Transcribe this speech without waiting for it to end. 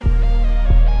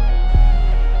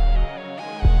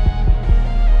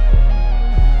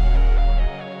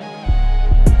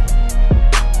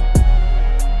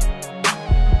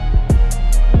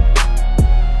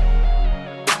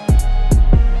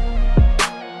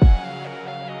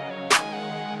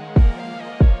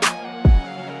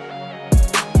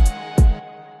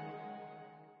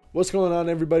What's going on,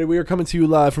 everybody? We are coming to you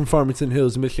live from Farmington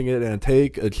Hills, Michigan, and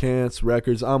Take a Chance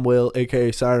Records. I'm Will,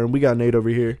 a.k.a. Siren. We got Nate over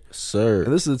here. Sir.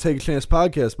 And this is a Take a Chance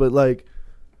podcast, but,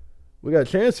 we got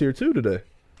Chance here, too, today.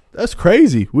 That's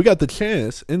crazy. We got the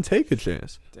Chance and Take a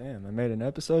Chance. Damn, I made an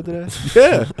episode today?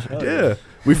 Yeah.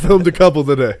 We filmed a couple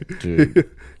today. Dude,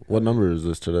 what number is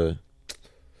this today?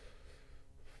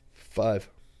 5.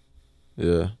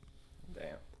 Yeah. Damn.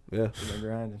 Yeah. We've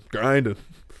been Grinding.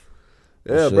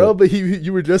 Yeah, Shit. bro, but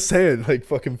you were just saying,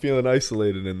 fucking feeling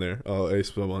isolated in there. Oh,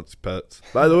 Ace wants pets.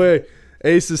 By the way,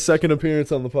 Ace's second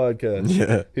appearance on the podcast.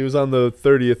 Yeah. He was on the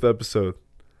 30th episode.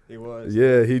 He was.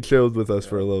 Yeah, he chilled with us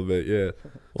for a little bit, yeah.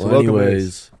 Well, So welcome, anyways,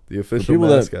 Ace, the official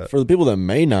mascot. for the people that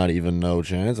may not even know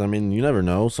Chance, I mean, you never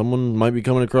know. Someone might be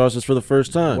coming across this for the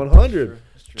first time. 100.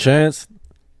 Chance,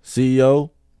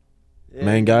 CEO, Yeah.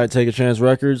 main guy at Take a Chance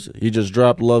Records. He just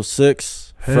dropped Love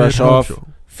 6, Head honcho.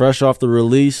 fresh off the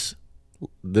release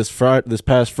this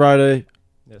past Friday,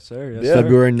 Yes, sir. Yeah.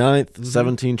 February 9th, Mhm.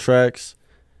 17 tracks.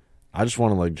 I just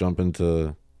want to jump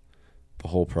into the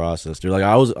whole process, dude.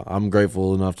 I'm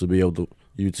grateful enough to be able to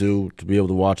to be able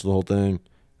to watch the whole thing,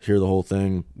 hear the whole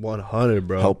thing, 100,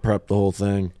 bro. help prep the whole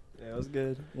thing. Yeah, it was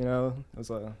good. It was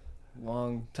a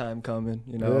long time coming,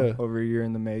 Yeah. over a year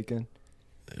in the making.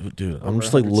 Dude, I'm Over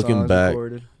just 100 looking songs back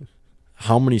recorded.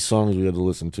 how many songs we had to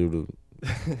listen to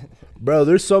Bro,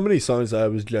 there's so many songs that I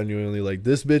was genuinely like,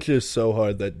 this bitch is so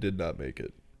hard that did not make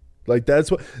it.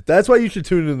 That's why you should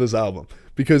tune into this album.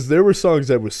 Because there were songs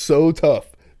that were so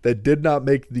tough that did not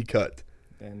make the cut.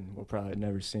 And we'll probably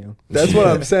never see him. That's what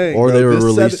I'm saying. or bro. they were This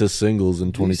released seven- as singles in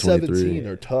these 2023. 17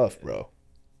 are tough, bro.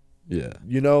 Yeah.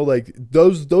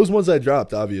 Those ones I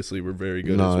dropped obviously were very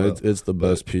good as No, well. it's the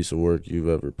best piece of work you've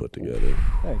ever put together.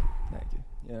 Thank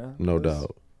you. No It was-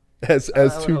 doubt. As I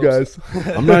would two hope guys. so.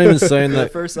 I'm not even saying My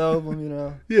that. first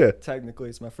album, Yeah. technically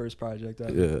it's my first project.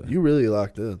 Yeah. You really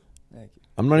locked in. Thank you.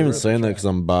 I'm not even Really saying that trying. because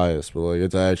I'm biased, but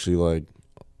it's actually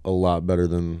a lot better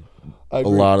than I a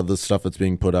agree. lot of the stuff that's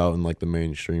being put out in the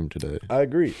mainstream today. I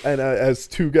agree. And as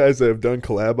two guys that have done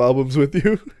collab albums with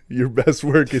you, your best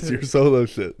work is your solo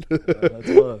shit. That's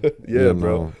love. Yeah,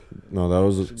 bro. No, that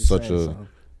was Should be such saying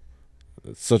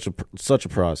a something. such a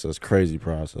process, crazy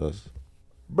process.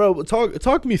 Bro,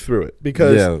 talk me through it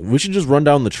because Yeah, we should just run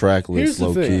down the track here's list, the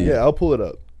low thing. key. Yeah, I'll pull it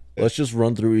up. Let's just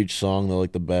run through each song,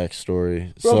 the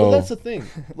backstory. Bro, so but that's the thing.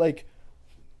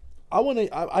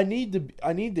 I need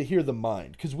to hear the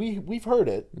mind because we've heard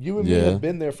it. You and me Yeah. have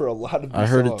been there for a lot of these I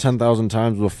heard songs. it 10,000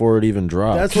 times before it even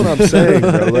dropped. That's what I'm saying,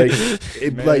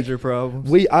 bro. Major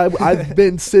problems. I've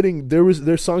been sitting.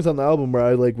 There's songs on the album where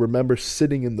I remember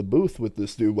sitting in the booth with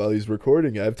this dude while he's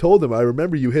recording it. I've told him I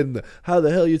remember you hitting the how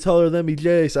the hell you taller than me,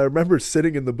 Jace. I remember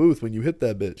sitting in the booth when you hit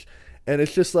that bitch, and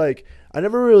it's just I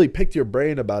never really picked your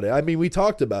brain about it. I mean, we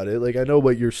talked about it. I know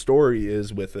what your story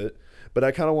is with it, but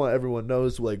I kind of want everyone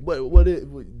knows what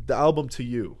the album to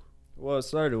you. Well, it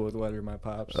started with Weather My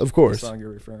Pops. Of course. The song you're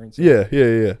referring to.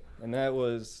 Yeah. And that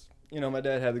was, my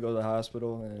dad had to go to the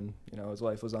hospital, and his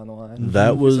life was on the line.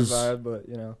 That He was- survived, but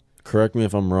Correct me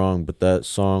if I'm wrong, but that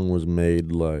song was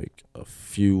made a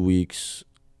few weeks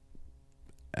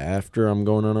after I'm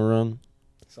going on a run.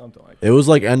 something like It was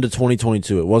end of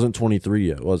 2022. It wasn't 23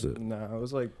 yet, was it? that. No, it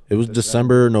was It was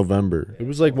December, November. It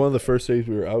was one of the first days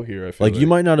we were out here. I feel You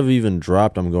might not have even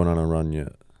dropped I'm going on a run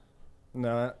yet.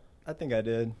 No, I think I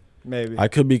did. Maybe. I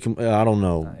could be. I don't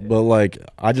know, Not yet. but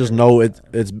I just know it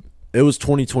was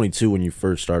 2022 when you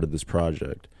first started this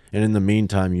project, and in the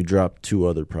meantime, you dropped 2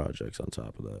 other projects on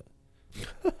top of that.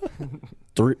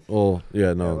 3. Oh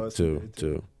yeah, no, Yeah, it was 2.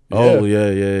 two. Oh yeah.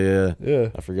 Yeah.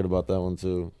 I forget about that one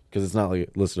too, because it's not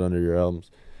listed under your albums.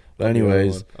 But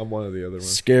anyways, I'm one of the other ones.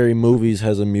 Scary Movies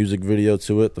has a music video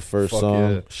to it. The first Fuck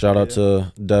song. yeah. Shout out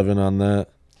to Devin on that.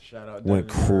 Shout out. Went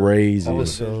Devin for crazy. all the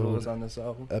Episode- visuals on this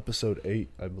album. Episode 8,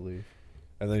 I believe.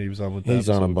 And then he was on with He's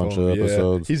on a bunch of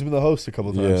episodes. He's been the host a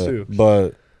couple times too.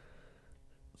 But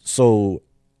so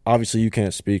obviously you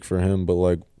can't speak for him,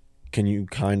 but can you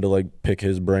kind of pick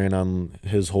his brain on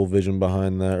his whole vision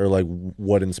behind that, or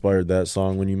what inspired that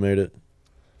song when you made it?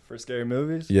 For Scary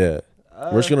Movies? Yeah,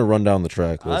 we're just gonna run down the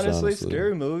track list. Honestly,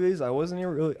 Scary Movies, I wasn't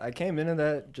even really. I came into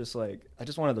that just I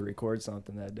just wanted to record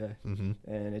something that day. Mm-hmm.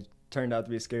 And it turned out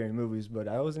to be Scary Movies, but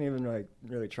I wasn't even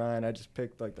really trying. I just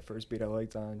picked the first beat I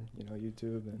liked on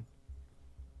YouTube and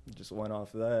just went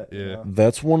off of that. Yeah.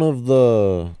 That's one of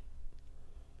the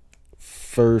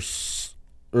first,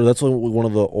 or that's one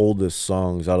of the oldest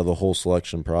songs out of the whole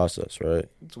selection process, right?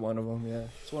 It's one of them. Yeah,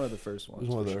 it's one of the first It ones.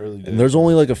 was one of for the sure. early days. And there's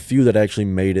only a few that actually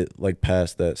made it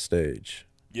past that stage.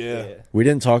 Yeah. We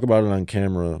didn't talk about it on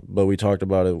camera, but we talked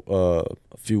about it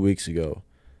a few weeks ago.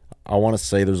 I want to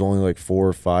say there's only like 4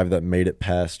 or 5 that made it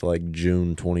past like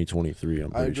June 2023.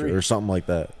 I'm I pretty sure, agree. or something like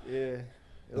that. Yeah, it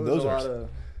And was those a are- lot of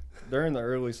during the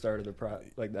early start of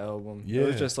the album. It Yeah.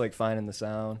 was just like finding the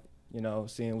sound,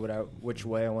 seeing which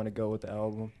way I want to go with the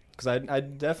album. Because I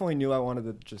definitely knew I wanted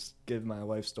to just give my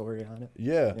life story on it.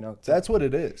 Yeah, You know, that's what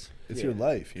it is. It's Yeah. your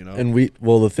life, you know. And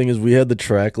the thing is, we had the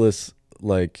track list.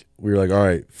 Like we were like, all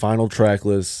right, final track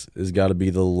list has got to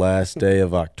be the last day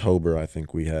of October. I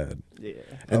think we had. Yeah.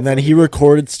 And then he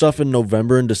recorded stuff in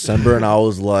November and December, and I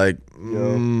was like,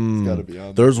 It's got to be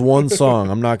on. there's one song,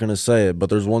 I'm not going to say it, but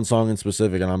there's one song in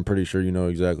specific, and I'm pretty sure you know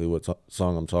exactly what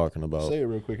song I'm talking about. Say it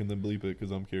real quick and then bleep it because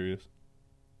I'm curious.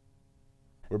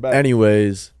 We're back.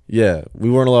 Anyways, yeah, we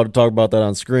weren't allowed to talk about that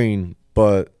on screen,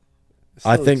 but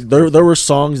I Still think exclusive. there were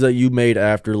songs that you made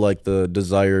after like the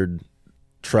desired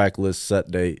track list set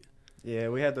date. Yeah,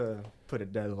 we had to put a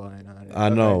deadline on it. I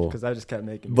know. Because I just kept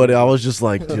making But I music. was just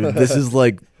like, dude,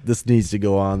 this needs to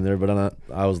go on there. But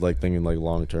I was like thinking like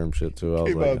long term shit too. I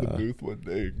was Came out like, of the booth one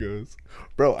day and goes,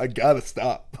 "Bro, I gotta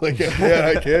stop. Like,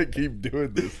 I can't keep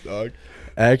doing this, dog."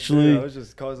 actually, Yeah, I was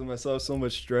just causing myself so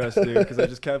much stress, dude, because I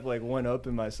just kept like one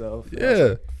upping myself. And I was Yeah.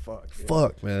 like, fuck. Dude.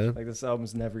 Fuck, man. Like this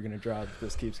album's never gonna drop if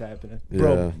this keeps happening.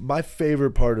 Bro, yeah. my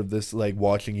favorite part of this, like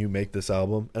watching you make this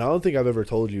album, and I don't think I've ever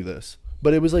told you this,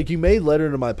 but it was like you made Letter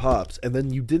to My Pops, and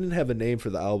then you didn't have a name for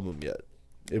the album yet.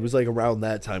 It was like around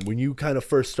that time when you kind of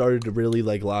first started to really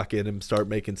like lock in and start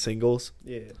making singles,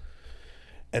 Yeah.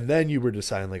 and then you were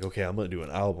deciding like, okay, I'm gonna do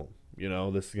an album. You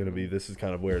know, this is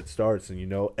kind of where it starts, and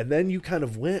then you kind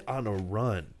of went on a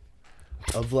run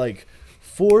of like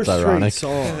 4 It's straight ironic.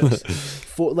 songs.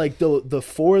 Like the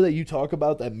 4 that you talk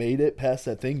about that made it past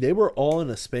that thing, they were all in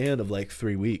a span of like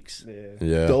 3 weeks. Yeah.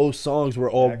 Yeah. Those songs were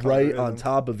all Yeah, I right colored on them.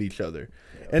 top of each other.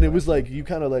 And it was like you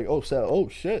kind of like, oh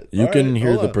shit. You all can right,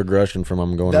 hear hold the on. progression from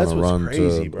I'm going That's on a what's run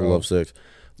crazy, to bro. Love 6.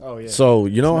 Oh yeah. So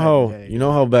you know It's how night and day. you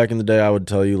know how back in the day I would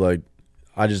tell you like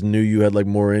I just knew you had like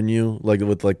more in you, like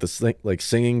with like the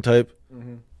singing type.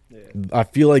 Mm-hmm. Yeah. I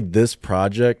feel like this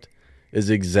project is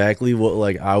exactly what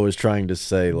like I was trying to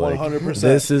say. Like 100%.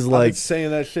 this is I've been like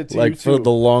saying that shit to like you for too.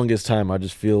 the longest time. I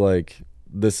just feel like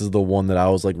this is the one that I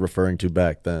was like referring to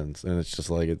back then, and it's just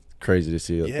like it's crazy to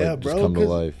see it Yeah, like, just bro, come to 'cause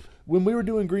life. When we were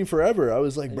doing Green Forever, I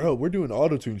was like, bro, we're doing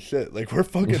auto-tune shit. Like,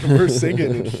 we're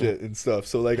singing and shit and stuff.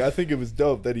 So, like, I think it was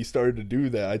dope that he started to do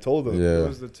that. I told him. Yeah. It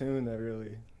was the tune that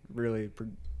really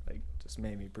just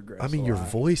made me progress. I mean, a your lot.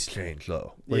 voice changed,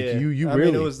 though. Like, Yeah. you I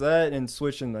really. mean, it was that and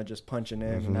switching to just punching in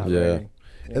and not Yeah. writing.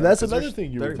 You And that's 'cause another there's-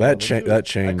 thing you were there- doing. That I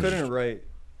changed. couldn't write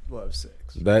Love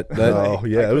 6. That Oh,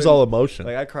 yeah. I It was couldn't- all emotion.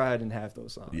 Like I cried in half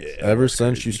those songs. Yeah. ever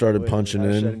since you started Literally, punching I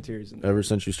was in, shedding tears in ever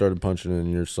since you started punching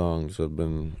in, your songs have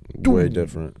been way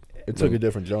different. It took a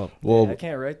different jump. Well, I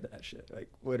can't write that shit. Like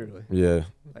literally. yeah,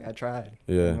 Like I tried.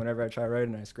 Yeah. And whenever I try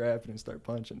writing, I scrap it and start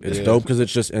punching. it's Yeah. dope because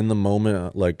it's just in the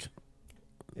moment. Like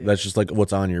Yeah. that's just like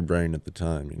what's on your brain at the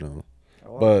time, you know. I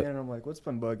walk but- in and I'm like, what's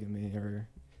been bugging me? Or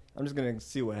I'm just gonna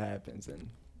see what happens, and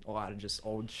a lot of just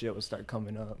old shit will start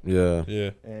coming up. Yeah,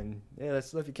 Yeah. And yeah, that's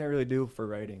stuff you can't really do for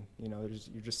writing. You know,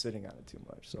 you're just sitting on it too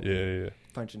much. So Yeah.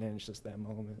 punching in is just that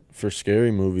moment. for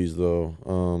scary movies though,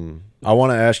 I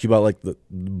want to ask you about like the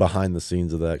behind the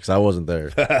scenes of that because I wasn't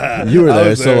there. You were I there,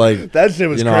 was so like that shit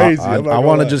was you know, crazy. I I'm not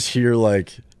want gonna to lie. just hear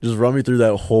like just run me through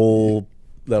that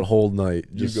whole night.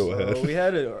 You Just, go ahead. So we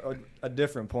had a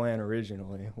different plan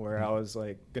originally, where I was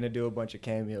like gonna do a bunch of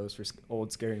cameos for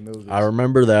old scary movies. I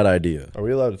remember that idea. Are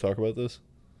we allowed to talk about this?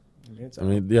 It's I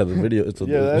mean, yeah, the video. It's a,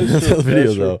 Yeah, that is it's true. a video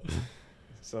That's true. though.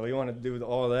 So we wanted to do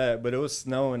all that, but it was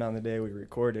snowing on the day we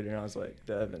recorded, and I was like,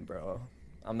 Devin, bro,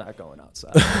 I'm not going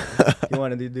outside. He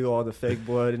wanted to do all the fake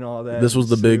blood and all that. This was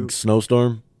the and big soup.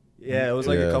 snowstorm. Yeah, it was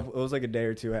like Yeah. It was like a day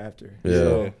or two after. Yeah.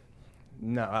 So,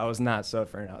 no, I was not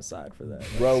suffering outside for that.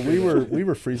 Bro, we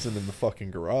were freezing in the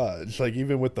fucking garage. Like,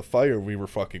 even with the fire, we were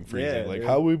fucking freezing. Yeah, like, dude.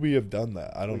 how would we have done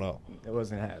that? I don't know. It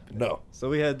wasn't happening. No. So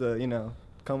we had to,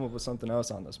 come up with something else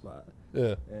on the spot.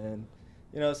 Yeah. And,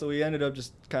 so we ended up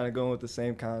just kind of going with the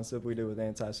same concept we did with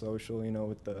Antisocial,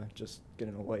 with the just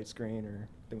getting a white screen, or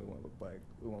I think we went with black.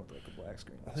 We went with like a black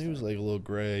screen. I think it was like a little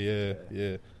gray.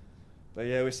 Yeah. But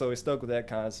yeah, we stuck with that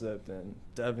concept, and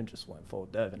Devin just went full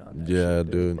Devin on that. Yeah,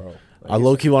 shit, dude. Bro. Like, I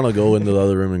low key want to go into the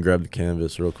other room and grab the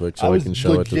canvas real quick I so I was can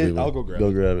show it to legit- people. I'll go grab Go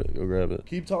it. grab it. Go grab it.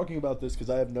 Keep talking about this because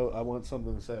I want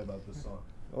something to say about this song.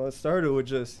 Well, it started with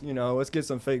just, let's get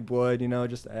some fake blood,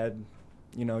 just to add,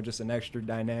 just an extra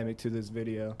dynamic to this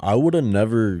video. I would have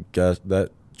never guessed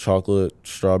that chocolate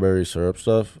strawberry syrup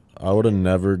stuff. I would have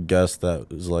never guessed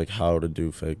that was like how to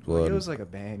do fake Like, blood. he was like a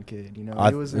band kid, I-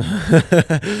 he was in,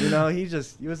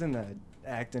 he was in that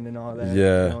acting and all that.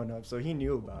 Yeah. Growing up, so he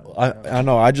knew about it. I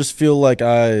know. I just feel like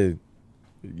you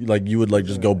would like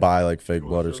just go buy like fake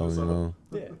blood or something, you know?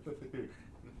 Yeah.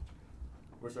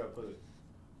 Where should I put it?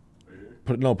 Right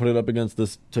here? Put it up against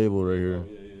this table right here. Oh,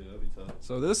 yeah, that'd be tough.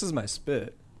 So this is my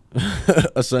spit.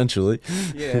 Essentially.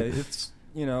 Yeah, it's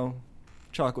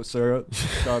chocolate syrup,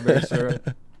 strawberry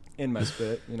syrup in my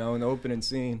spit. In the opening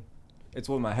scene, it's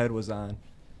what my head was on.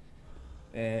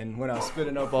 And when I was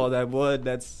spitting up all that blood,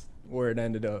 that's where it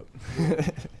ended up.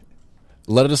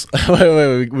 Let us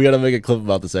wait. We got to make a clip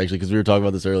about this actually because we were talking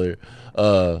about this earlier.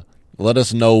 Let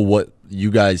us know what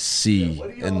you guys see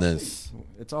in this.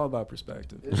 It's all about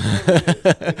perspective.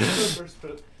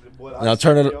 Now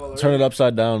turn it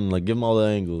upside down. Like give them all the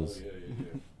angles.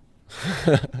 Oh,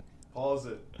 yeah. Pause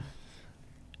it.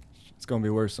 It's gonna be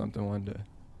worth something one day.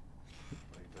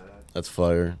 Like that. That's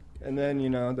fire. And then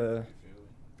the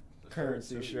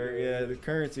currency shirt. Yeah, the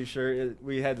currency shirt.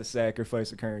 We had to sacrifice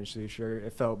the currency shirt.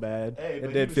 It felt bad. Hey,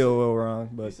 it did feel a little wrong,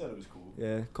 but He said it was cool.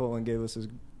 yeah, Colin gave us his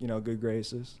good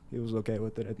graces. He was okay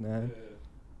with it at the end. Yeah.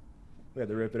 We had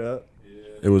to rip it up.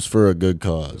 It was for a good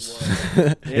cause, Yeah,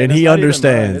 and that's he not even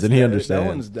understands. mine. And he That understands.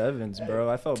 one's Devin's, bro.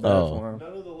 I felt bad Oh. for him.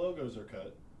 None of the logos are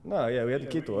cut. No, yeah, we had to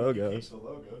keep the logos. Keep the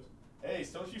logos. Hey,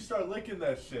 don't you start licking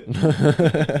that shit.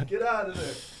 Get out of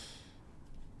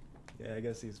there. Yeah, I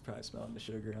guess he's probably smelling the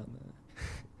sugar on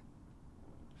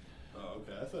that. Oh,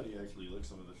 okay. I thought he actually licked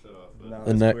some of the shit off. But No, And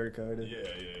it's that- clear coated.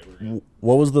 Yeah, we're good.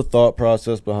 What was the thought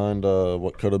process behind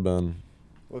what could have been?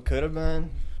 What could have been?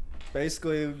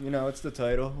 Basically, it's the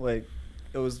title. Like,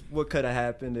 it was what could have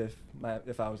happened if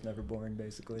I was never born,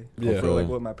 basically. Yeah. For like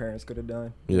what my parents could have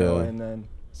done. Yeah. And then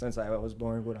since I was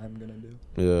born, what I'm gonna do.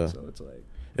 Yeah. So it's like.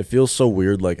 It feels so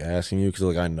weird, like asking you, because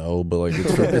like I know, but like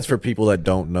it's for people that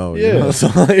don't know. Yeah. You know? So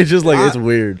like, it's just like it's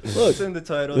weird. Look. It's in the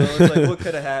title though. It's like what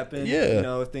could have happened.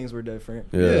 Yeah. If things were different.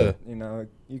 Yeah.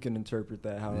 You can interpret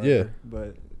that however. Yeah.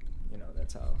 But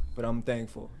that's how. But I'm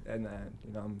thankful, and then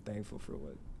I'm thankful for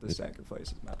what the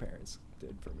sacrifices my parents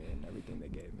did for me and everything they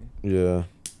gave me. Yeah.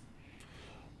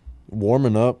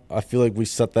 Warming up, I feel like we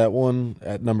set that one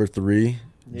at number 3,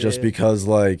 just Yeah. because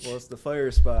like Well, it's the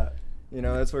fire spot.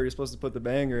 That's where you're supposed to put the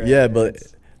banger at. Yeah, and but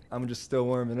I'm just still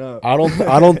warming up. I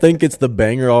don't think it's the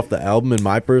banger off the album in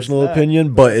my personal It's not. opinion,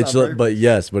 But but it's it's on like, but purpose.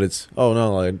 yes, but it's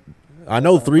like I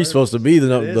know It's on 3's supposed to purpose. be It is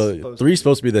the supposed 3's to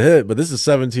supposed to be the hit, but this is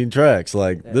 17 tracks.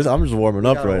 Like Yeah. this, I'm just warming We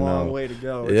up got right a long now. way to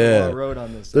go. It's Yeah. a long road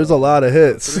on this. There's a song. lot of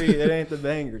hits. 3, it ain't the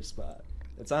banger spot.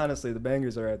 It's honestly the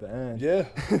bangers are at the end. Yeah.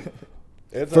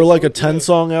 For like a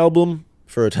 10-song album,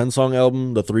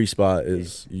 the 3 spot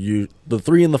is the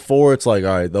 3 and the 4. It's like, all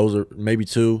right, those are maybe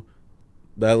 2.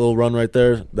 That little run right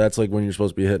there, that's like when you're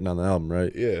supposed to be hitting on the album,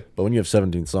 right? Yeah. But when you have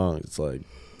 17 songs, it's like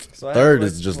So I Third have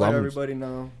to is just- let I'm- everybody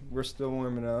know we're still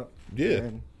warming up. Yeah.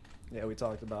 And yeah, we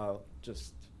talked about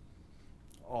just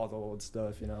all the old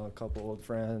stuff, a couple old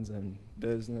friends and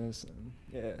business, and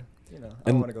yeah, I don't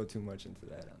And- want to go too much into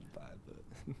that on the 5,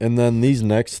 but And then these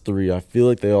next 3, I feel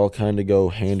like they all kind of go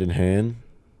hand in hand.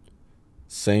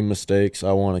 Same mistakes,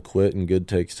 I want to quit, and good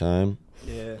takes time.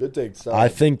 yeah, Good take. Solid. I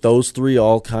think those 3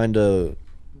 all kind of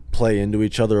play into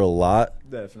each other a lot.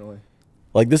 definitely.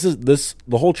 Like the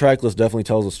whole track list definitely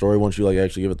tells a story once you like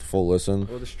actually give it the full listen.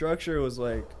 Well, the structure was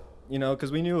like,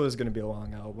 because we knew it was going to be a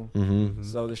long album. Mm-hmm.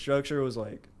 So the structure was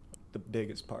like the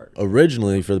biggest part.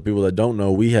 Originally, for the people that don't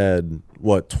know, we had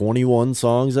 21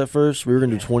 songs at first. We were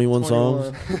gonna do 21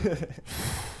 songs.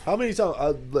 How many songs?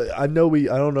 I know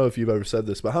I don't know if you've ever said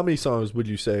this, but how many songs would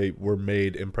you say were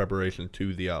made in preparation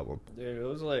to the album? Dude, it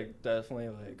was like definitely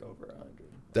like over 100.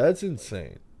 That's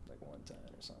insane. Like 110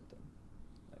 or something.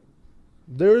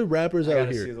 There are rappers I out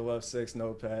gotta see here. the Love 6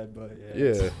 notepad, but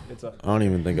yeah, Yeah. it's up. I don't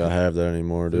even think I have that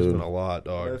anymore, There's dude. been a lot,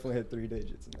 I dog. definitely hit 3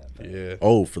 digits in that pad. Yeah.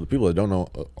 Oh, for the people that don't know,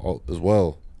 as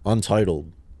well,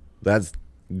 Untitled. That's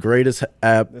greatest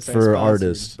app This ain't for sponsored,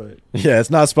 artists. but Yeah,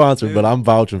 it's not sponsored, Dude. but I'm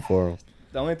vouching for them.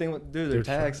 the only thing, dude, They're they're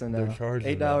taxing they're now.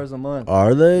 charging $8 a month.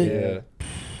 Are they? Yeah.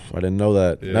 I didn't know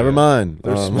that. Yeah. Never mind.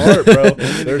 They're smart, bro.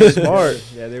 They're smart.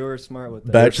 Yeah, they were smart with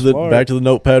that. Back to the smart. back to the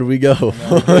notepad we go.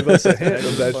 Give us a hint Those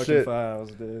of that fucking shit.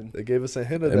 files, dude. They gave us a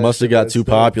hint of It that. must have shit, got but too still.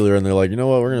 popular, and they're like, you know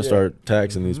what? We're gonna Yeah. start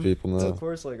taxing these Mhm. people So now. of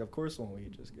course when we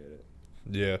just get it.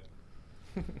 Yeah.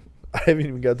 I haven't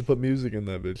even got to put music in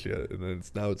that bitch yet, and then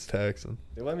now it's taxing.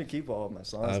 They let me keep all of my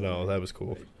songs. I know, like- that was cool.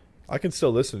 like, I can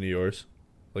still listen to yours.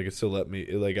 Like it still let me.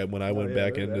 Like when I Oh, went yeah,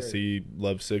 back they're in to very- see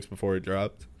Love 6 before it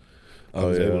dropped, I Oh,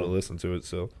 was yeah. able to listen to it.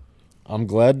 So I'm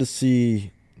glad to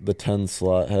see the 10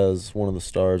 slot has one of the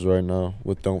stars right now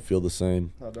with "Don't Feel the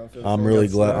Same." Oh, Don't Feel the I'm Same really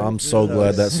got glad. started. I'm so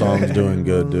glad that song's doing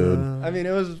good, dude. I mean,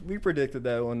 we predicted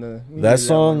that when we knew That one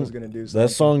song, was gonna do that something.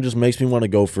 song just makes me want to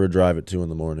go for a drive at 2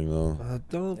 a.m, though. I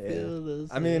don't Yeah. feel the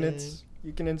I mean, same.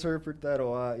 you can interpret that a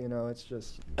lot. You know, it's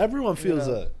just Everyone feels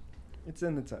know, that. it's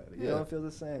in the title. You Yeah. don't feel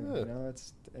the same. Yeah. You know,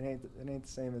 it ain't the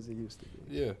same as it used to be.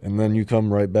 Yeah. And then you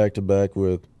come right back to back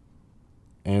with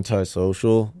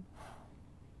 "Antisocial."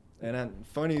 And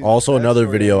funny. Also, another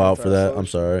backstory video on out for that. I'm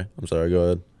Antisocial. sorry. Go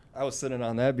ahead. I was sitting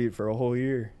on that beat for a whole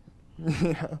year.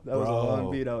 That was a long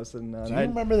Bro. beat I was sitting on. Do you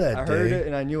remember that I heard day? it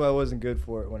and I knew I wasn't good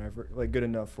for it when good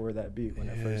enough for that beat when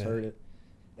I first Yeah. heard it.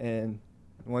 And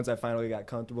once I finally got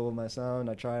comfortable with my sound,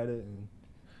 I tried it. And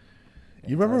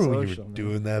You remember when you Antisocial, were man.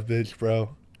 doing that, bitch, bro?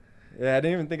 Yeah, I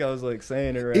didn't even think I was like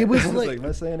saying it right. It was I like, am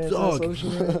I saying dog,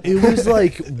 antisocial? Right? it was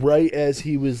like right as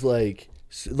he was like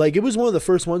it was one of the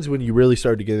first ones when you really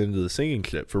started to get into the singing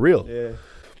shit for real. Yeah.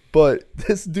 But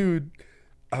this dude,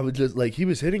 I would just like he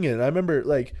was hitting it. And I remember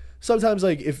like sometimes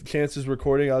like if Chance is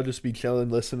recording, I'll just be chilling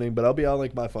listening, but I'll be on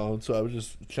like my phone, so I was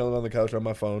just chilling on the couch on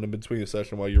my phone in between a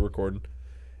session while you're recording,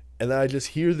 and then I just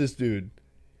hear this dude.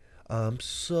 I'm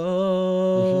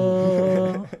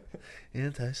so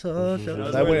antisocial. I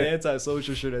was I wearing went.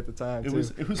 antisocial shit at the time It too.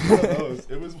 was one of those.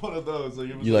 It was one of those. Like,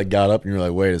 it was You like got up and you're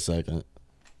like, wait a second.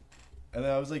 and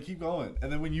then I was like, keep going.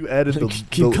 And then when you added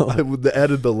Keep going.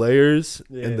 added the layers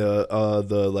Yeah. and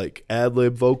the like ad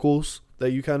lib vocals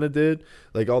that you kind of did,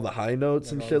 like all the high notes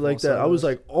Like and all shit the like that, I was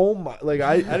falsettos. like, oh my, like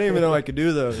I didn't even know I could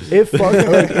do those. it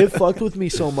fucked with me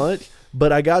so much.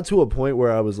 But I got to a point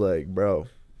where I was like, bro,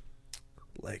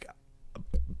 like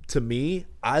to me,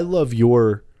 I love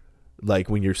your like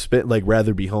when you're spit like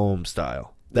Rather Be Home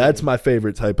style. That's my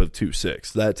favorite type of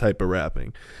 2.6, that type of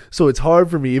rapping. So it's hard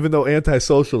for me, even though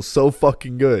Antisocial's so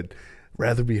fucking good.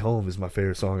 Rather Be Home is my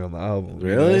favorite song on the album. you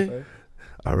Really? know?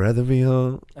 I'd rather be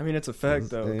home. I mean, it's a fact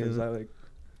though, because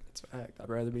it's a fact. I'd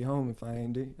rather be home if I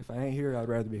ain't here. I'd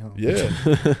rather be home. Yeah.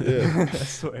 Yeah. I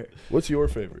swear. What's your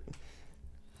favorite?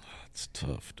 It's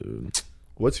tough, dude.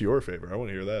 What's your favorite? I want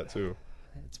to hear that too.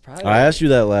 It's probably. I asked you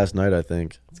that last night, I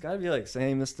think. It's got to be like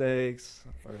Same Mistakes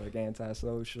or like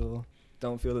Antisocial.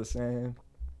 Don't Feel the Same.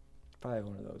 Probably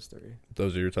one of those three.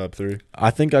 Those are your top three?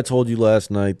 I think I told you last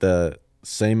night that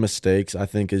Same Mistakes, I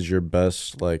think, is your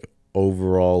best, like,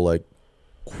 overall, like,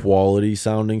 quality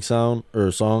sounding sound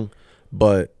or song,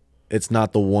 but it's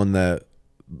not the one that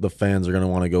the fans are going to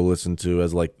want to go listen to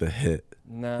as, like, the hit.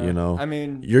 No, You know? I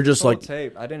mean, You're just this whole like-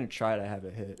 tape. I didn't try to have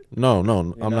it hit. No, you I'm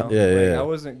know? not. Yeah, Like, yeah. I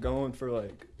wasn't going for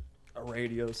like a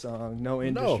radio song, no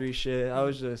industry shit. I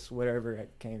was just whatever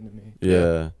came to me.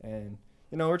 Yeah. And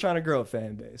we're trying to grow a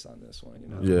fan base on this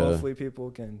one. Yeah. Hopefully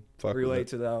people can Fuck with relate it.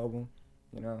 to the album.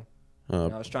 You know, Uh,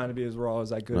 I was trying to be as raw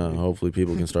as I could. be. hopefully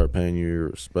people can start paying you your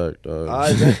respect.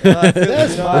 I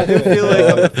do feel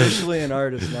like I'm officially an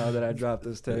artist now that I dropped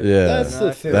this tape. Yeah. That's the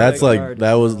I feel thing. That's an like artist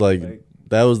that was now, like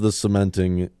that was the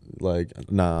cementing.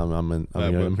 Like, nah, I'm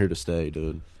would- here to stay,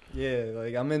 dude. yeah,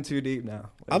 like I'm in too deep now.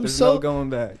 Like, I'm there's so- no going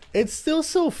back. It's still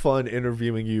so fun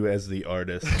interviewing you as the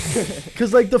artist.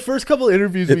 Because, like, the first couple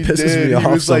interviews It we pisses did, me he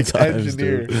off was, like, sometimes,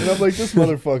 engineer. dude. And I'm like, this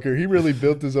motherfucker, he really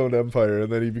built his own empire,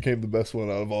 and then he became the best one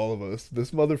out of all of us.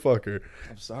 This motherfucker.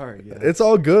 I'm sorry. Yeah. It's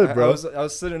all good, bro. I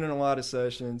was sitting in a lot of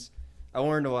sessions. I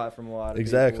learned a lot from a lot of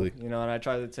Exactly. people, and I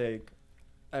tried to take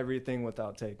everything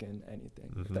without taking anything,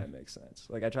 if Mm-hmm. that makes sense.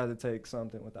 Like I tried to take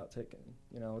something without taking,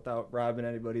 without robbing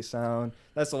anybody's sound.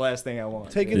 That's the last thing I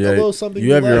want. Taking Yeah, a little something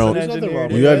you have your like. own- There's nothing wrong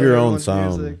with You have that. your own everyone's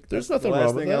sound. music. There's That's nothing the wrong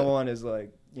last with thing I that. want is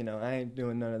like, I ain't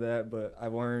doing none of that, but I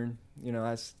learn,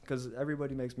 because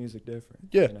everybody makes music different.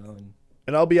 Yeah. And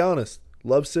And I'll be honest,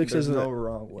 Love 6 there's isn't. no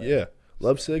wrong way. Yeah.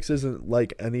 Love 6 isn't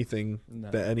like anything No.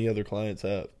 that any other clients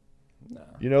have.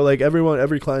 No. Like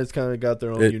every client's kind of got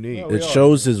their own It- unique. No, we It all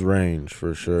shows do. his range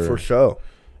for sure. For sure.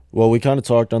 Well, we kind of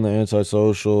talked on the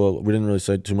Antisocial. We didn't really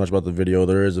say too much about the video.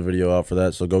 There is a video out for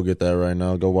that, so go get that right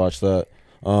now. Go watch that.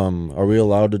 Are we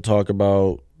allowed to talk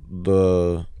about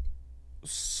the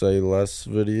Say Less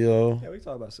video? Yeah, we can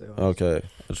talk about sales. Okay,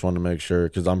 I just wanted to make sure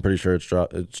because I'm pretty sure it's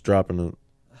dropping.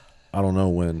 I don't know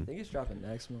I when. think it's dropping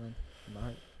next month.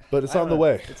 Might. But it's I on don't the know.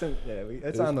 way.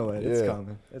 It's on the way. It's yeah.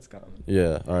 coming. It's coming.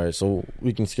 Yeah. All right. So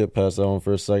we can skip past that one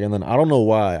for a second. Then I don't know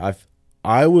why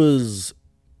I was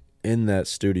in that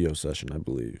studio session. I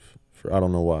believe I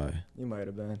don't know why. You might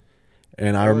have been.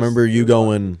 And I There was- remember you there was a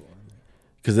lot of going people on there.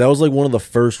 because that was like one of the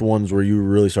first ones where you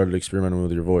really started experimenting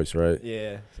with your voice, right?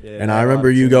 Yeah. And a I lot remember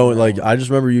of you people going on like there. I just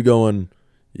remember you going,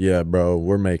 yeah, bro,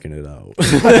 we're making it out.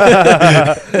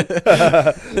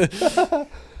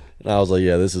 And I was like,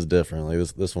 yeah, this is different. Like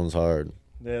this one's hard.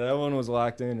 Yeah, that one was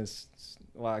locked in. It's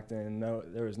locked in. No,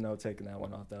 there was no taking that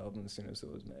one off the album as soon as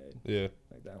it was made. Yeah.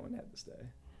 Like that one had to stay.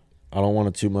 I don't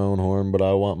want to toot my own horn, but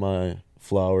I want my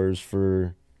flowers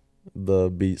for the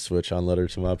beat switch on Letter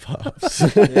to My Pops.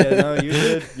 Yeah, no, you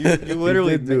did. You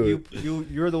literally did do it.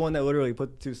 you're the one that literally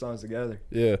put the two songs together.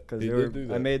 Yeah. Because he did do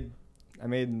that. I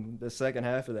made the second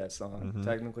half of that song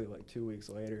technically like 2 weeks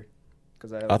later.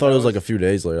 Cause I thought it was like a few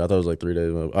days later. I thought it was like 3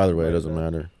 days. Either way, it doesn't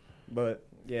matter. But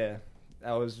yeah,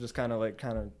 I was just kind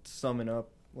of summing up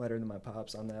Letter to My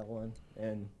Pops on that one,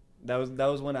 and that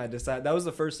was when I decided. That was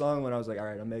the first song when I was like, all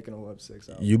right, I'm making a Love 6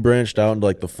 album. You branched out into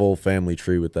like the full family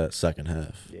tree with that second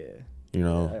half. Yeah. You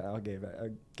know. Yeah, I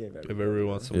gave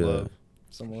everyone some love.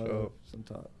 Some love, some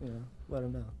talk. You know, let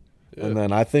them know. Yeah. And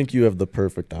then I think you have the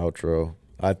perfect outro.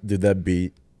 I did that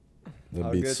beat. That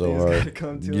All beat's good so things hard. gotta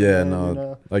come to Yeah, an end, no, you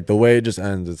know? like the way it just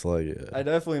ends, it's like. Yeah. I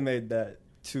definitely made that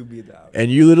to be the outro. And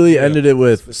you literally ended it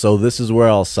with, "So this is where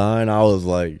I'll sign." I was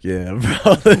like, "Yeah,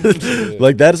 bro."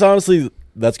 Like that's honestly,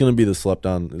 that's gonna be the slept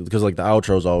on, because like the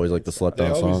outro is always like the slept They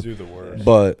on always song. do the worst.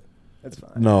 But That's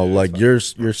fine. no, Yeah, like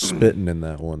it's you're spitting in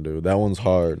that one, dude. That one's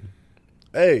hard.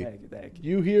 Hey, Thank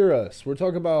you. you hear us. We're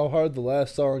talking about how hard the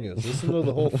last song is. Listen to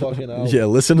the whole fucking album. Yeah,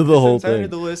 listen to the whole It's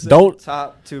intended thing. to listen Don't-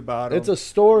 top to bottom. It's a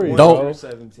story, One Don't- over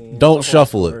 17. Don't It's a whole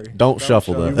shuffle story. it. Don't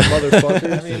shuffle You that.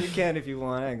 motherfuckers. I mean, you can if you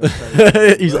want. I ain't gonna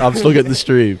tell you. I'm still getting the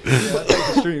stream. Yeah, I take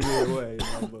the stream either way,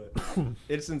 you know, but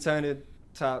it's intended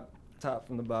top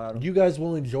from the bottom You guys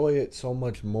will enjoy it so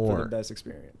much for the more. best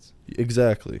experience.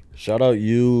 Exactly. Shout out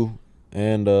you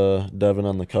and Devin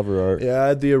on the cover art. Yeah, I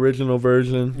had the original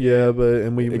version. Yeah, but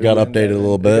we It got updated a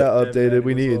little It bit. got updated.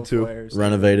 We needed to.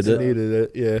 Renovated We it. needed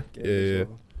it. Yeah. Yeah.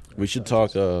 We should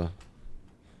talk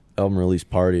album release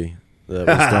party that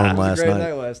was thrown It was last a great night.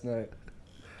 night last night.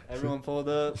 Everyone pulled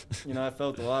up. You know, I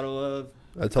felt a lot of love.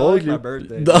 I It felt told like you. my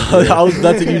birthday.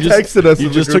 That's you just texted us. you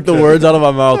in just group took the chat. words out of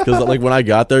my mouth, because like when I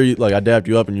got there, I dapped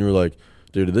you up and you were like,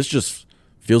 "Dude, this just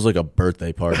feels like a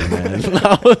birthday party, man."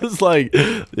 I was like,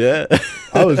 "Yeah,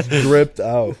 I was dripped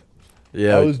out.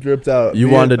 yeah." I was dripped out. You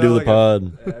Me wanted to Felt do the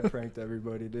like pod. I pranked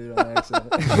everybody, dude, on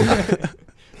accident.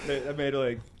 I made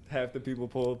like half the people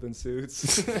pull up in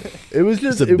suits. It was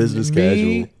just It's a business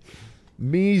casual.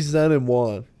 Me, Zen, and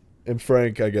Juan, and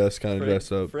Frank, I guess, kind of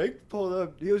dressed up. Frank pulled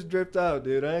up. He was dripped out,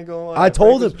 dude. I ain't gonna lie. I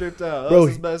told Frank was him, dripped out. That bro, was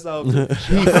his best outfit.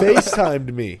 He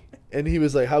FaceTimed me, and he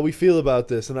was like, "How we feel about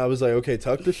this?" And I was like, "Okay,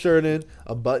 tuck the shirt in,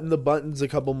 unbutton the buttons a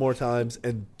couple more times,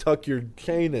 and tuck your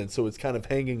chain in so it's kind of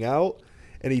hanging out."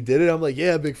 And he did it. I'm like,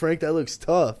 "Yeah, Big Frank, that looks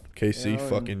tough." KC You know,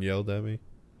 fucking yelled at me.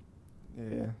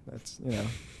 Yeah, that's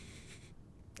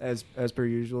as per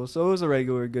usual. So it was a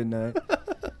regular good night.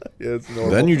 Yeah, it's normal.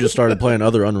 Then you just started playing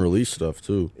other unreleased stuff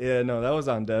too. Yeah, no, that was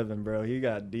on Devin, bro. He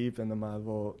got deep into my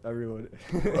vault. Everyone,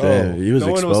 Damn, he was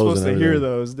no one was exposing supposed to hear everything.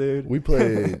 those, dude.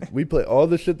 we played all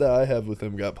the shit that I have with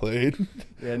him got played.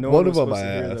 Yeah, no one one of was them supposed I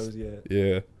to hear asked. those yet.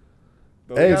 Yeah.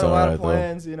 But Hey, we it's got a lot alright, of though.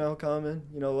 plans, coming.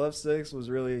 Love 6 was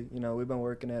really, we've been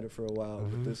working at it for a while,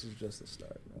 Mhm. but this is just the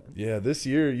start, man. Yeah, this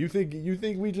year, you think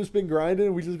we just been grinding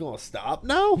and we just gonna stop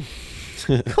now?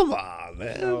 Come on,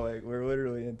 man. No, like we're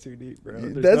literally in too deep, bro.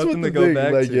 There's That's nothing what to the go thing,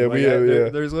 back like, to. yeah, we have- yeah.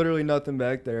 There's literally nothing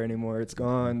back there anymore. It's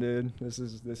gone, dude. This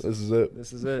is This is it.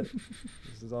 This is it.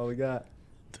 This is all we got.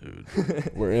 Dude,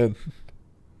 We're in.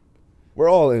 We're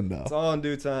all in now. It's all in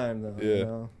due time, though.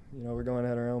 Yeah. We're going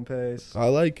at our own pace. I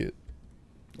like it.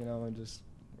 And we're just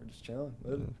chilling.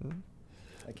 Living. Mhm.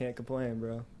 I can't complain,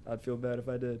 bro. I'd feel bad if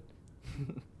I did.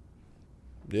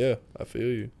 Yeah, I feel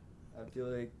you.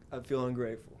 I'd feel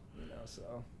ungrateful.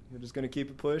 So we're just gonna keep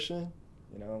it pushing.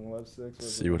 Love 6.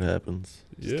 Was see what happens.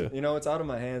 Yeah. It's out of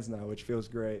my hands now, which feels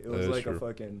great. It was That is like true. a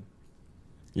fucking.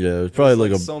 Yeah, it was It probably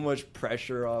was like so much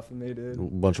pressure off of me, a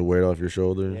dude. bunch of weight off your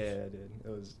shoulders. Yeah, dude. It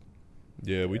was.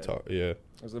 Yeah, we Yeah. talk. Yeah.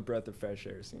 It was a breath of fresh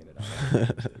air seeing it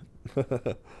on,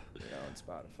 on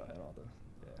Spotify and all the.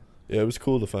 Yeah, it was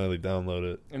cool to finally download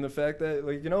it. And the fact that it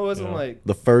wasn't Yeah. like.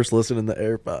 The first listen in the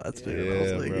AirPods, dude. I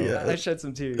was Yeah, like, bro. yeah. I shed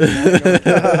some tears. I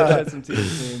shed some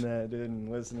tears seeing that, dude, and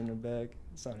listening to it back.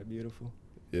 It sounded beautiful.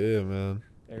 Yeah, man.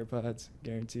 AirPods,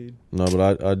 guaranteed. No,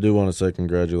 but I do want to say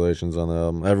congratulations on the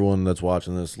album. Everyone that's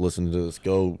watching this, listening to this,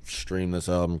 go stream this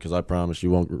album, because I promise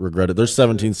you won't regret it. There's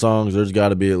 17 songs. There's got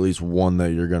to be at least one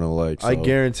that you're gonna like. I so.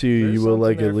 guarantee you, There's you will something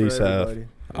like there at for least half. everybody.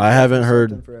 I haven't There's heard.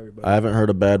 something for everybody. I haven't heard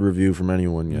a bad review from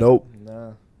anyone yet. Nope.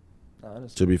 Nah,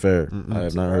 honestly. To be fair, Mm-mm. I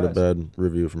have not heard a Surprised. bad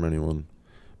review from anyone.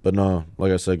 But no,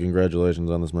 like I said, congratulations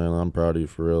on this, man. I'm proud of you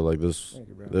for real. Like this, Thank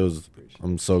you, bro. it was. Appreciate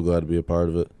I'm so glad to be a part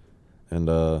of it, and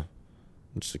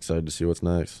I'm just excited to see what's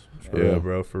next. For Yeah, real.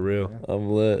 bro, for real. Yeah. I'm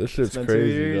lit. This shit's It's been 2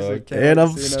 crazy, years, dog. I can't And wait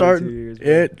I'm to see another 2 starting years, bro.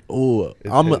 it. Oh, It's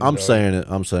I'm hitting, dog. saying it.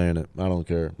 I'm saying it. I don't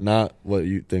care. Not what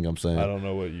you think I'm saying. I don't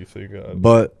know what you think.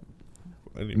 But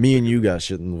I need me to and you figure got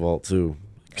shit in the vault too,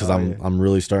 because Oh, I'm yeah. I'm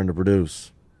really starting to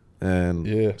produce, and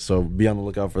Yeah. so be on the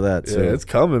lookout for that it. too. Yeah, it's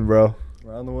coming, bro.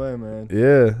 We're on the way, man.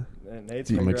 Yeah. And Nate's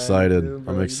I'm been excited. grinding too, bro. I'm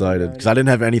You've been excited because I grinding. didn't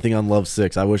have anything on Love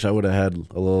Sick. I wish I would have had a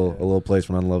Yeah. little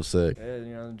placement on Love Sick. Yeah,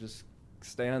 you know, just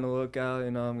stay on the lookout.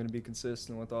 You know, I'm gonna be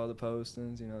consistent with all the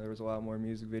postings. You know, there was a lot more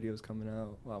music videos coming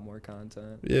out, a lot more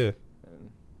content. Yeah. And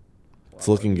a It's lot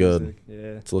more looking good. music. Yeah,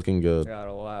 It's looking I good. got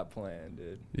a lot planned,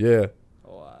 dude. Yeah. A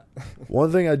lot.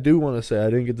 One thing I do want to say, I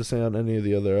didn't get to say on any of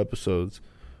the other episodes,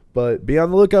 but be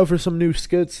on the lookout for some new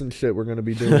skits and shit we're gonna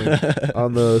be doing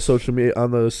on the social media,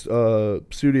 on the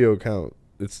studio account.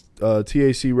 It's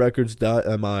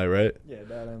TACrecords.mi, right? Yeah,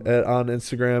 that. On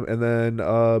Instagram, and then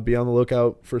be on the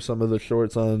lookout for some of the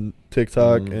shorts on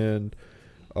TikTok and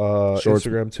Shorts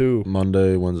Instagram too.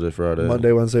 Monday, Wednesday, Friday.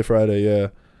 Monday, Wednesday, Friday, yeah.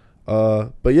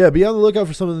 But yeah, be on the lookout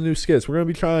for some of the new skits. We're gonna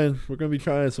be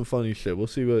trying some funny shit. We'll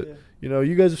see what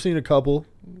you guys have seen a couple.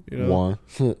 You know, One.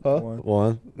 huh?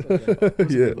 One.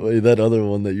 Yeah. Wait, that other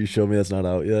one that you showed me that's not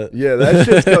out yet. Yeah, that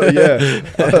shit's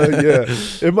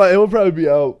yeah. It will probably be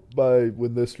out by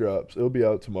when this drops. It'll be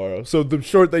out tomorrow. So the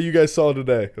short that you guys saw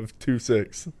today of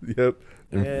 2.6. Yep.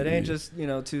 Yeah, it ain't just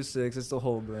 2.6. It's the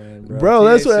whole brand, bro. Bro,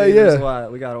 that's what- THC, there's yeah. a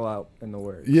lot. We got a lot in the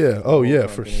works. Yeah. The Oh whole yeah,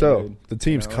 for company, sure. dude. The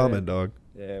team's You know, coming, yeah. dog.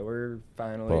 Yeah, we're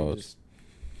finally Pause. just.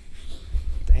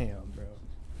 Damn, bro.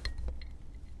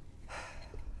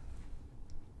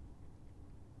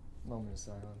 Moment of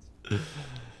silence.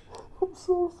 I'm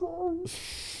so sorry.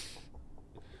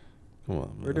 Come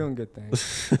on, man. We're doing good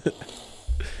things.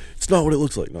 It's not what it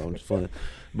looks like. No, I'm just playing.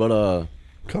 But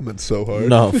Coming so hard.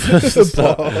 no,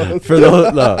 stop. For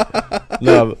those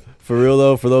no, for real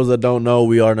though. For those that don't know,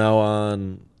 we are now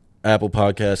on Apple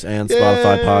Podcasts and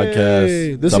Spotify Yay!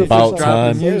 Podcasts. This It's is about the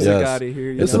time. Dropping music Yes. out of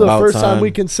here. This It's is the about first time time.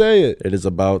 we can say it. It is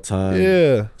about time.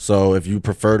 Yeah. So if you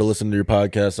prefer to listen to your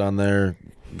podcast on there,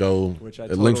 go. Which I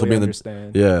links will be in the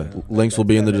understand. yeah. You know, Links will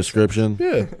be in the that makes description.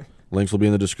 Yeah. Links will be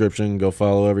in the description. Go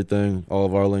follow everything. All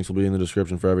of our links will be in the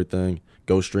description for everything.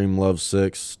 Go stream Love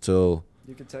 6 till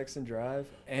You can text and drive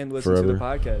and listen Forever. to the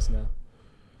podcast now.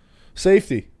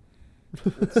 Safety.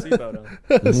 With the seatbelt on.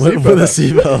 with a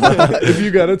seatbelt. If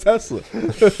you got a Tesla.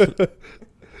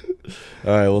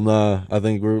 All right, well, nah. I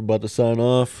think we're about to sign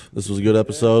off. This was a good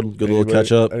episode. Good little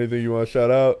catch up. Anything you want to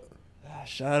shout out?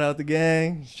 Shout out the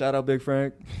gang. Shout out Big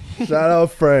Frank. Shout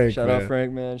out Frank. Shout man. out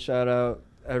Frank, man. Shout out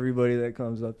everybody that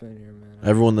comes up in here, man.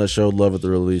 Everyone that showed love at the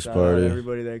release Shout party. out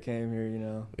everybody that came here, you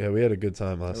know. Yeah, we had a good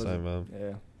time last It was time, man.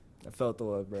 Yeah. I felt the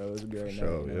love, bro. It was a great For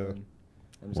sure, night. yeah. Man.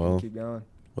 I'm just Well, going to keep going.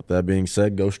 With that being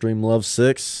said, go stream Love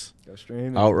 6. Go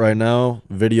stream. Out right now.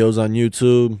 Videos on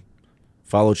YouTube.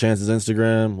 Follow Chance's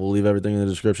Instagram. We'll leave everything in the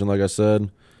description, like I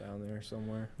said. Down there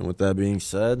somewhere. And with that being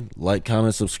said, like,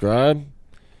 comment, subscribe.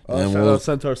 And Shout we'll- out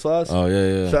Centaur Sloss. Oh,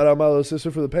 yeah. Shout out my little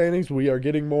sister for the paintings. We are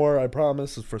getting more, I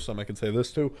promise. It's the first time I can say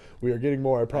this too. We are getting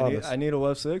more, I promise. I need a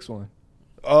Love 6 one.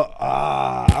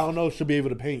 I don't know if she'll be able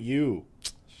to paint you.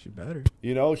 She better.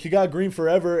 You know, she got Green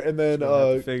Forever and then Gonna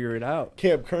have to figure it out.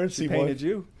 Camp She Currency one. painted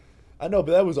you. I know,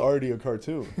 but that was already a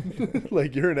cartoon.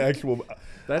 Like, you're an actual.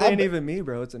 That ain't even me,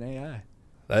 bro. It's an AI.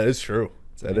 That is true.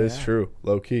 That is Yeah. true.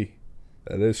 Low key.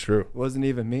 That is true. Wasn't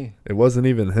even me. It wasn't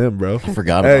even him, bro. I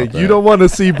forgot Hey, about that. you don't want to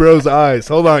see bro's eyes.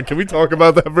 Hold on. Can we talk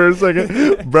about that for a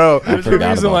second? Bro. There's a forgot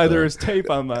reason about why that. there was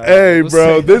tape on my. Hey, Let's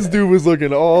bro, say this that. dude was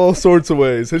looking all sorts of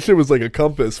ways. His shit was like a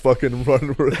compass fucking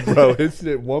run, bro. His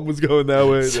shit, one was going that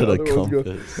way. Said The a other one was going.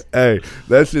 compass. Hey,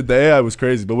 that shit, the AI was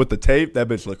crazy. But with the tape, that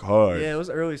bitch looked hard. Yeah, it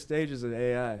was early stages of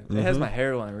AI. It has my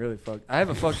hairline really fucked. I have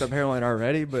a fucked up hairline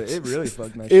already, but it really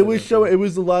fucked my. It shit was up, showing. dude. It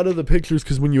was a lot of the pictures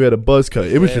because when you had a buzz cut,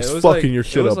 it was Yeah, just was fucking like- your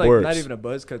shit it was up like worse. Not even a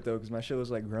buzz cut though, because my shit was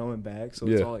like growing back, so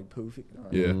it's Yeah. all like poofy.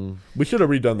 Yeah, Mm. we should have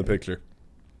redone the picture.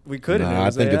 We couldn't. Nah, I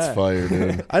think it's fire,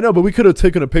 dude. I know, but we could have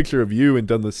taken a picture of you and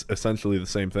done this essentially the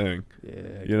same thing.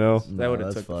 Yeah, You know? that Nah, would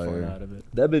have that's took the fun fire. out of it.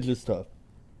 That bitch is tough.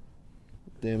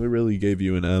 Damn, it really gave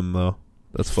you an M though.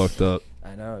 That's fucked up.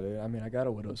 I know, dude. I mean, I got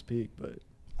a widow's peak, but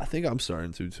I think I'm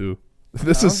starting to too. I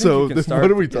This don't is think you so. can This, start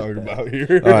what are we to get talking that. about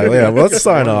here? All right, yeah, well, let's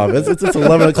sign off. It's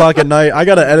 11 o'clock at night. I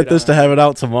got to edit this to have it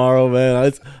out tomorrow, man.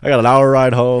 I got an hour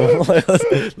ride home.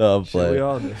 No, I'm shit, we playing.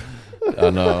 all do. I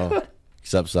know.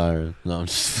 Except Siren. No, I'm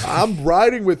just. I'm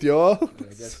riding with y'all. I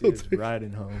guess he was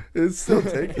riding home. It's still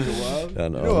taking a while. I You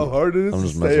know. know how hard it is I'm to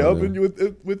just stay messing up with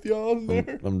and with y'all in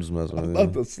there. I'm just messing I'm with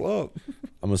about you. to slump.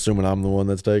 I'm assuming I'm the one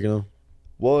that's taking them.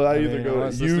 Well, I either mean, go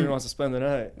unless to this dude you. wants to spend the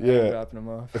night. I Yeah. ain't dropping him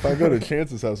off. If I go to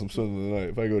Chance's house, I'm spending the night.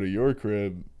 If I go to your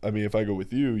crib, if I go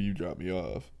with you, you drop me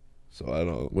off. So I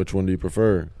don't. Which one do you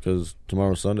prefer? Because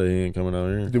tomorrow Sunday he ain't coming out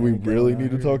here. Do we ain't really going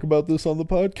need to out talk about this on the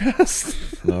podcast?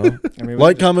 No. I mean, we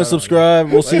Like, can just comment, cut on it.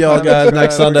 subscribe. We'll see Like, y'all comment, guys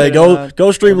next subscribe. Sunday. We're getting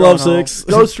Go stream We're Love going home. 6.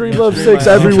 Go stream Love Stream 6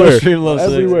 my- everywhere. Go stream Love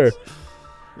 6. Everywhere.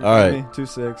 All right. Me,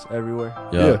 2.Siiix everywhere.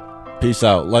 Yeah. Peace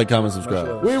out. Like, comment, subscribe.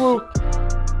 Much love. Wee woo.